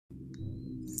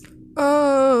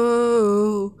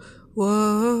Oh,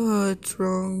 what's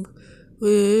wrong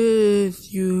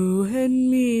with you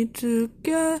and me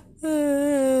together?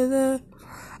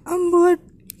 I'm bored,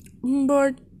 I'm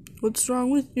bored. What's wrong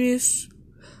with this?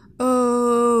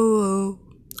 Oh,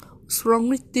 what's wrong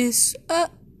with this?